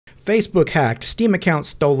Facebook hacked, Steam account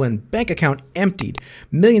stolen, bank account emptied.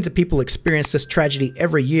 Millions of people experience this tragedy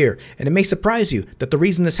every year, and it may surprise you that the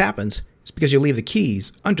reason this happens is because you leave the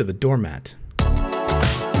keys under the doormat.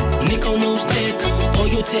 Nico knows tech, all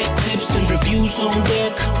your tech tips and reviews on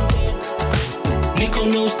deck. Nico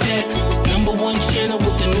knows tech, #1 channel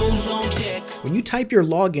with the news on check. When you type your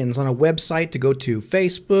logins on a website to go to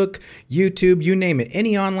Facebook, YouTube, you name it,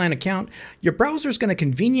 any online account, your browser is going to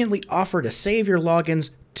conveniently offer to save your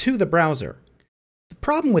logins to the browser. The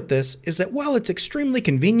problem with this is that while it's extremely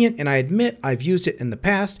convenient, and I admit I've used it in the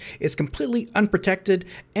past, it's completely unprotected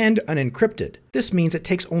and unencrypted. This means it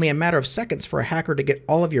takes only a matter of seconds for a hacker to get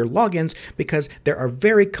all of your logins because there are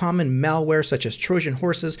very common malware such as Trojan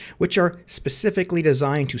horses which are specifically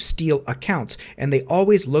designed to steal accounts, and they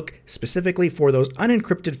always look specifically for those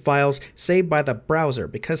unencrypted files saved by the browser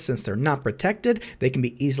because since they're not protected, they can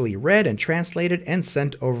be easily read and translated and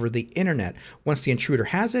sent over the internet. Once the intruder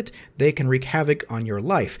has it, they can wreak havoc on your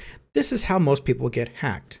life. This is how most people get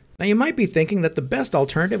hacked. Now you might be thinking that the best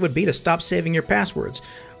alternative would be to stop saving your passwords.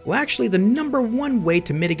 Well, actually, the #1 way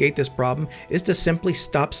to mitigate this problem is to simply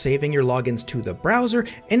stop saving your logins to the browser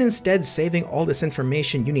and instead saving all this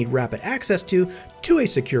information you need rapid access to a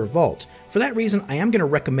secure vault. For that reason, I am going to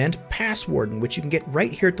recommend PassWarden, which you can get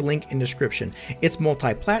right here at the link in description. It's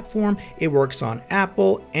multi-platform, it works on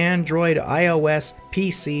Apple, Android, iOS,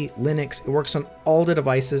 PC, Linux, it works on all the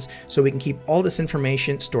devices, so we can keep all this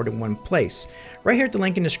information stored in one place. Right here at the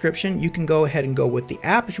link in description, you can go ahead and go with the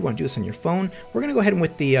app if you want to do this on your phone. We're going to go ahead and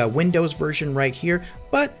with the Windows version right here,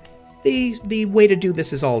 but the way to do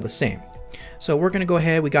this is all the same. So we're going to go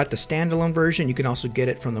ahead, we got the standalone version, you can also get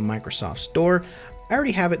it from the Microsoft Store. I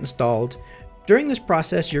already have it installed. During this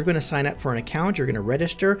process, you're going to sign up for an account, you're going to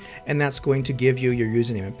register, and that's going to give you your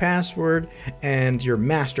username and password and your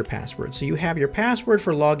master password. So you have your password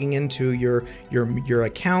for logging into your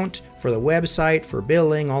account, for the website, for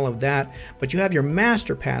billing, all of that, but you have your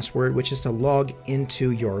master password, which is to log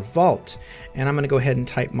into your vault. And I'm going to go ahead and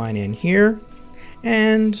type mine in here,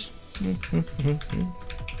 and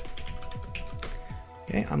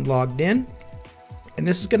okay, I'm logged in, and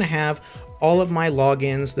this is going to have all of my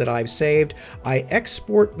logins that I've saved. I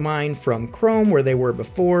export mine from Chrome where they were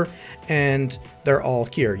before, and they're all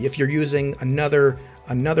here. If you're using another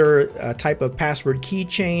type of password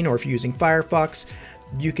keychain, or if you're using Firefox,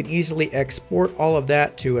 you can easily export all of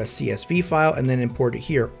that to a CSV file and then import it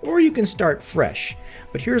here, or you can start fresh.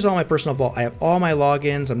 But here's all my personal vault. I have all my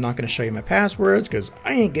logins. I'm not going to show you my passwords because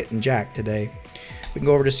I ain't getting jacked today. We can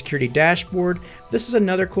go over to Security Dashboard. This is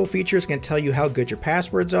another cool feature. It's going to tell you how good your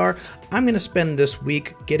passwords are. I'm going to spend this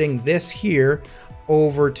week getting this here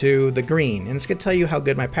over to the green, and it's going to tell you how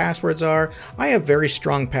good my passwords are. I have very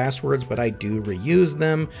strong passwords, but I do reuse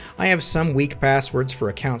them. I have some weak passwords for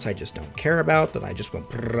accounts I just don't care about, that I just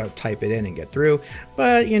won't type it in and get through.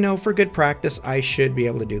 But you know, for good practice, I should be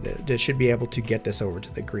able to do this. I should be able to get this over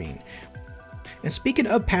to the green. And speaking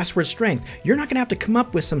of password strength, you're not going to have to come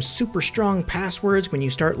up with some super strong passwords when you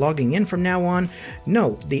start logging in from now on.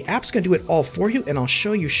 No, the app's going to do it all for you, and I'll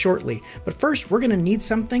show you shortly. But first, we're going to need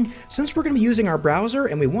something. Since we're going to be using our browser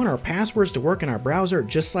and we want our passwords to work in our browser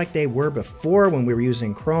just like they were before when we were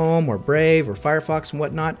using Chrome or Brave or Firefox and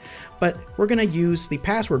whatnot, but we're going to use the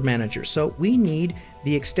password manager. So we need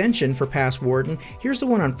the extension for PassWarden. Here's the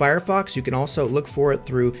one on Firefox. You can also look for it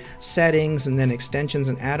through settings and then extensions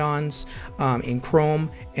and add-ons in Chrome,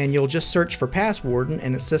 and you'll just search for PassWarden,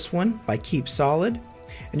 and it's this one by KeepSolid,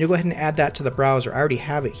 and you'll go ahead and add that to the browser. I already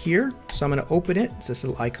have it here, so I'm going to open it. It's this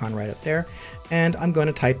little icon right up there, and I'm going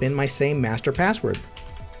to type in my same master password.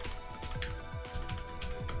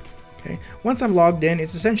 Okay. Once I'm logged in,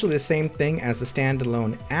 it's essentially the same thing as the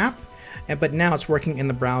standalone app, but now it's working in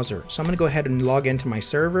the browser. So I'm going to go ahead and log into my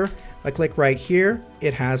server. If I click right here,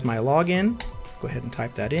 it has my login. Go ahead and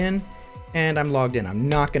type that in, and I'm logged in. I'm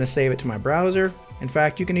not going to save it to my browser. In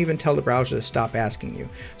fact, you can even tell the browser to stop asking you.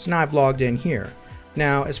 So now I've logged in here.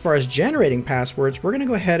 Now, as far as generating passwords, we're going to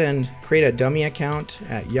go ahead and create a dummy account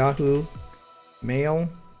at Yahoo Mail.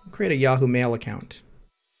 Create a Yahoo Mail account.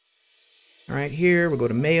 All right, here we'll go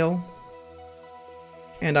to Mail,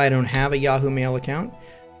 and I don't have a Yahoo Mail account,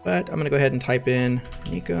 but I'm going to go ahead and type in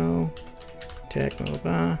Nico Tech blah, blah,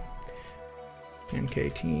 blah,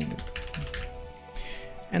 NKT.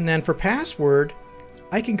 And then for password,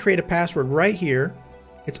 I can create a password right here.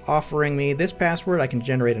 It's offering me this password. I can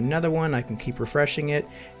generate another one. I can keep refreshing it.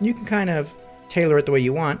 And you can kind of tailor it the way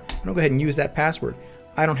you want. I'll go ahead and use that password.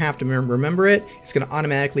 I don't have to remember it. It's going to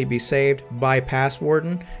automatically be saved by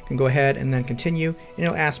PassWarden. I can go ahead and then continue, and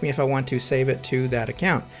it'll ask me if I want to save it to that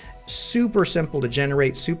account. super simple to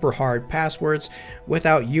generate super hard passwords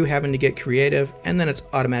without you having to get creative, and then it's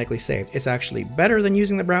automatically saved. It's actually better than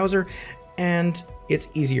using the browser, and it's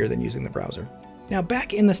easier than using the browser. Now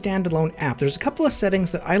back in the standalone app, there's a couple of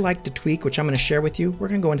settings that I like to tweak, which I'm going to share with you. We're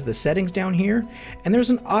going to go into the settings down here, and there's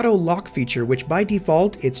an auto lock feature, which by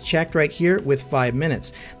default, it's checked right here with 5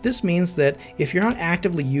 minutes. This means that if you're not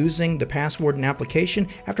actively using the PassWarden application,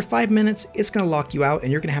 after 5 minutes, it's going to lock you out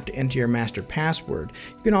and you're going to have to enter your master password.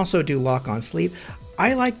 You can also do lock on sleep.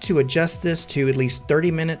 I like to adjust this to at least 30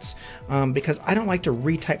 minutes because I don't like to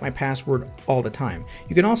retype my password all the time.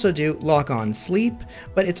 You can also do lock on sleep,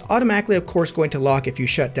 but it's automatically, of course, going to lock if you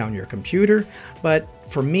shut down your computer. But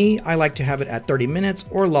for me, I like to have it at 30 minutes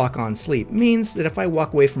or lock on sleep. Means that if I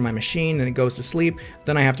walk away from my machine and it goes to sleep,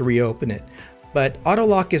 then I have to reopen it. But auto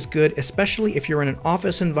lock is good, especially if you're in an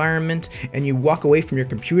office environment and you walk away from your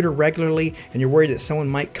computer regularly and you're worried that someone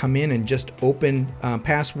might come in and just open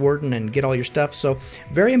PassWarden and get all your stuff. So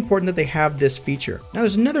very important that they have this feature. Now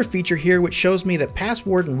there's another feature here which shows me that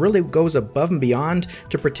PassWarden really goes above and beyond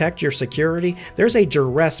to protect your security. There's a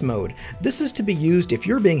duress mode. This is to be used if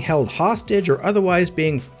you're being held hostage or otherwise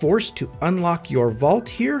being forced to unlock your vault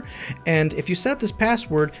here. And if you set up this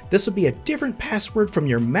password, this will be a different password from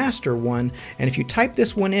your master one. And if you type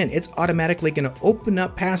this one in, it's automatically going to open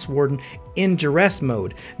up PassWarden in duress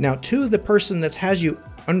mode. Now to the person that has you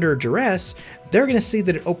under duress, they're going to see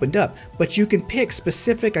that it opened up, but you can pick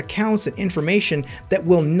specific accounts and information that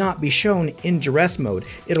will not be shown in duress mode.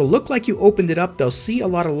 It'll look like you opened it up, they'll see a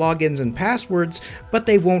lot of logins and passwords, but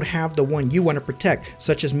they won't have the one you want to protect,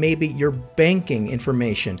 such as maybe your banking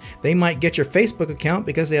information. They might get your Facebook account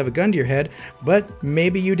because they have a gun to your head, but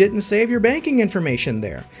maybe you didn't save your banking information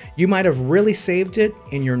there. You might have really saved it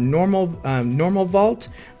in your normal vault,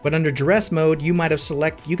 but under duress mode, you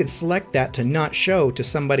can select that to not show to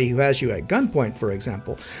somebody who has you at gunpoint, for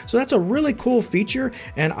example. So that's a really cool feature,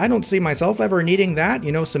 and I don't see myself ever needing that,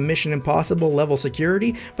 some Mission Impossible level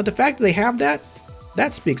security. But the fact that they have that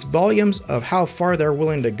speaks volumes of how far they're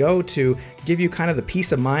willing to go to give you kind of the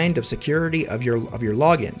peace of mind of security of your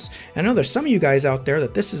logins. And I know there's some of you guys out there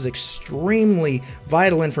that this is extremely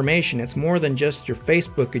vital information. It's more than just your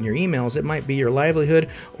Facebook and your emails. It might be your livelihood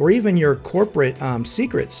or even your corporate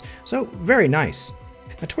secrets. So very nice.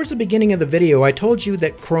 Now, towards the beginning of the video, I told you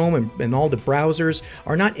that Chrome and all the browsers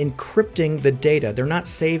are not encrypting the data. They're not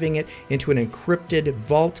saving it into an encrypted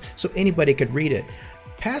vault so anybody could read it.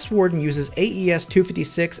 PassWarden uses AES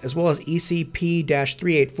 256 as well as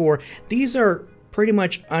ECP-384. These are pretty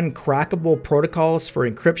much uncrackable protocols for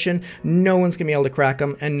encryption. No one's going to be able to crack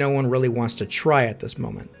them, and no one really wants to try at this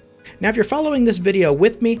moment. Now, if you're following this video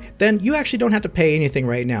with me, then you actually don't have to pay anything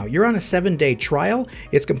right now. You're on a 7-day trial.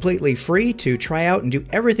 It's completely free to try out and do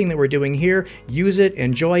everything that we're doing here. Use it,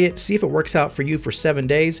 enjoy it, see if it works out for you for 7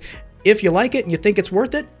 days. If you like it and you think it's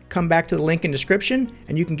worth it, come back to the link in description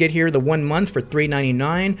and you can get here the 1 month for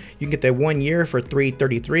 $3.99. You can get the 1 year for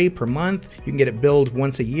 $3.33 per month. You can get it billed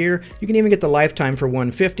once a year. You can even get the lifetime for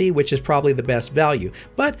 $150, which is probably the best value.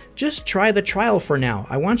 But just try the trial for now.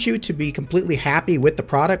 I want you to be completely happy with the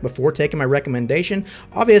product before taking my recommendation.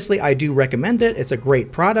 Obviously, I do recommend it. It's a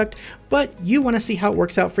great product, but you want to see how it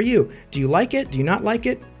works out for you. Do you like it? Do you not like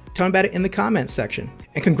it? Tell me about it in the comments section.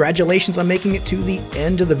 And congratulations on making it to the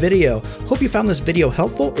end of the video. Hope you found this video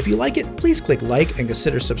helpful. If you like it, please click like and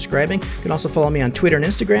consider subscribing. You can also follow me on Twitter and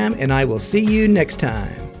Instagram, and I will see you next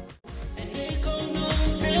time.